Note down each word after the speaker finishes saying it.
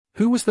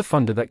Who was the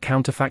funder that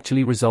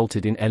counterfactually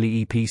resulted in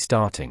LEEP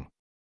starting?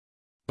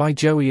 By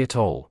Joey et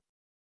al.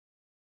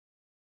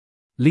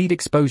 Lead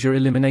Exposure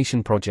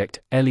Elimination Project,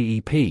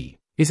 LEEP,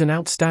 is an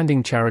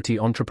outstanding charity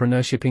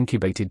entrepreneurship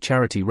incubated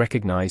charity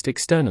recognized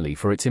externally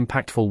for its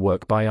impactful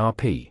work by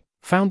RP,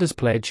 Founders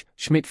Pledge,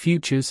 Schmidt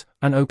Futures,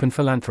 and Open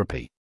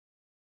Philanthropy.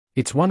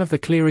 It's one of the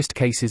clearest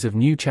cases of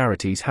new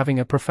charities having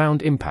a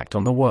profound impact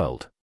on the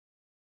world.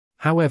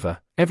 However,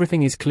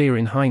 everything is clear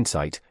in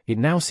hindsight. It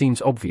now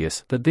seems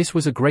obvious that this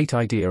was a great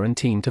idea and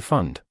team to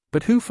fund,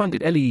 but who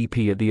funded LEEP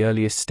at the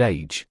earliest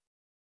stage?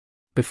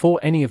 Before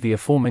any of the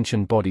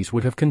aforementioned bodies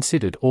would have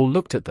considered or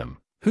looked at them,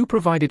 who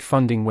provided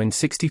funding when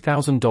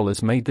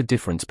 $60,000 made the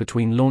difference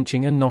between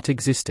launching and not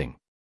existing?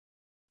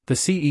 The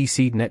CE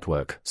Seed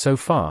Network, so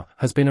far,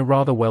 has been a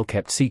rather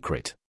well-kept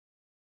secret.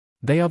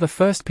 They are the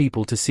first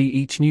people to see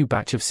each new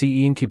batch of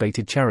CE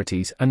incubated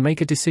charities and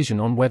make a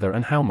decision on whether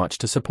and how much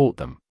to support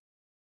them.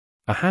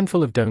 A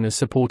handful of donors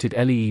supported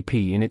LEEP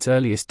in its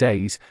earliest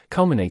days,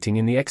 culminating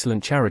in the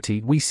excellent charity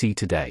we see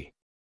today.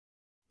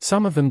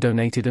 Some of them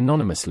donated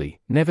anonymously,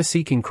 never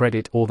seeking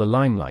credit or the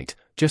limelight,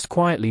 just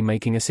quietly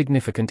making a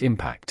significant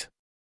impact.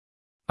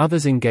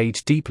 Others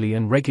engaged deeply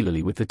and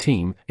regularly with the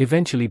team,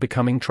 eventually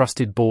becoming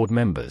trusted board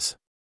members.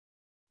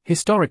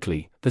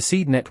 Historically, the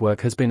Seed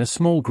Network has been a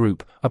small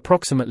group,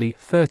 approximately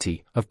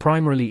 30, of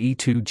primarily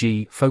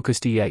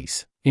E2G-focused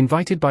EAs,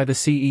 invited by the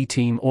CE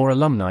team or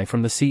alumni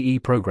from the CE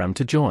program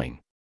to join.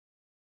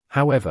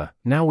 However,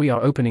 now we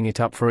are opening it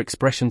up for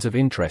expressions of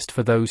interest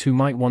for those who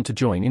might want to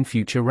join in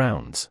future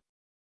rounds.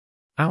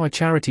 Our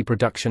charity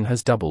production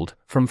has doubled,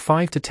 from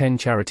 5 to 10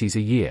 charities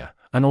a year,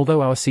 and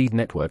although our Seed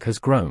Network has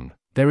grown,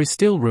 there is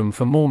still room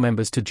for more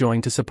members to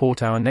join to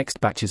support our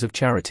next batches of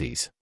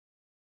charities.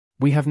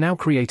 We have now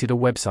created a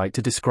website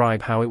to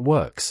describe how it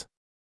works.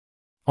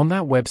 On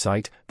that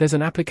website, there's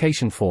an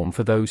application form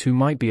for those who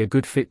might be a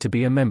good fit to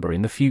be a member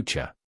in the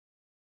future.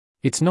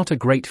 It's not a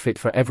great fit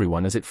for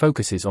everyone as it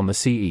focuses on the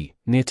CE,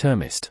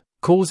 near-termist,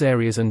 cause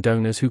areas and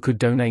donors who could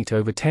donate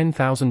over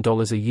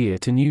 $10,000 a year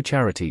to new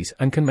charities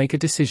and can make a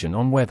decision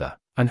on whether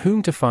and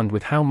whom to fund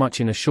with how much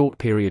in a short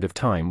period of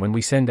time when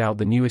we send out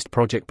the newest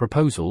project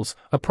proposals,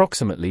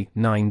 approximately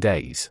 9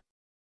 days.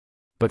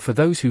 But for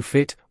those who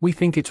fit, we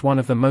think it's one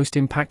of the most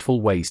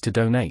impactful ways to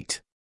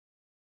donate.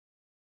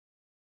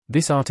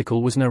 This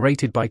article was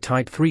narrated by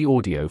Type 3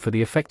 Audio for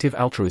the Effective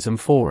Altruism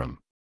Forum.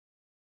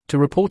 To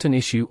report an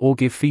issue or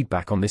give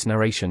feedback on this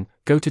narration,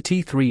 go to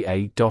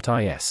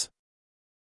t3a.is.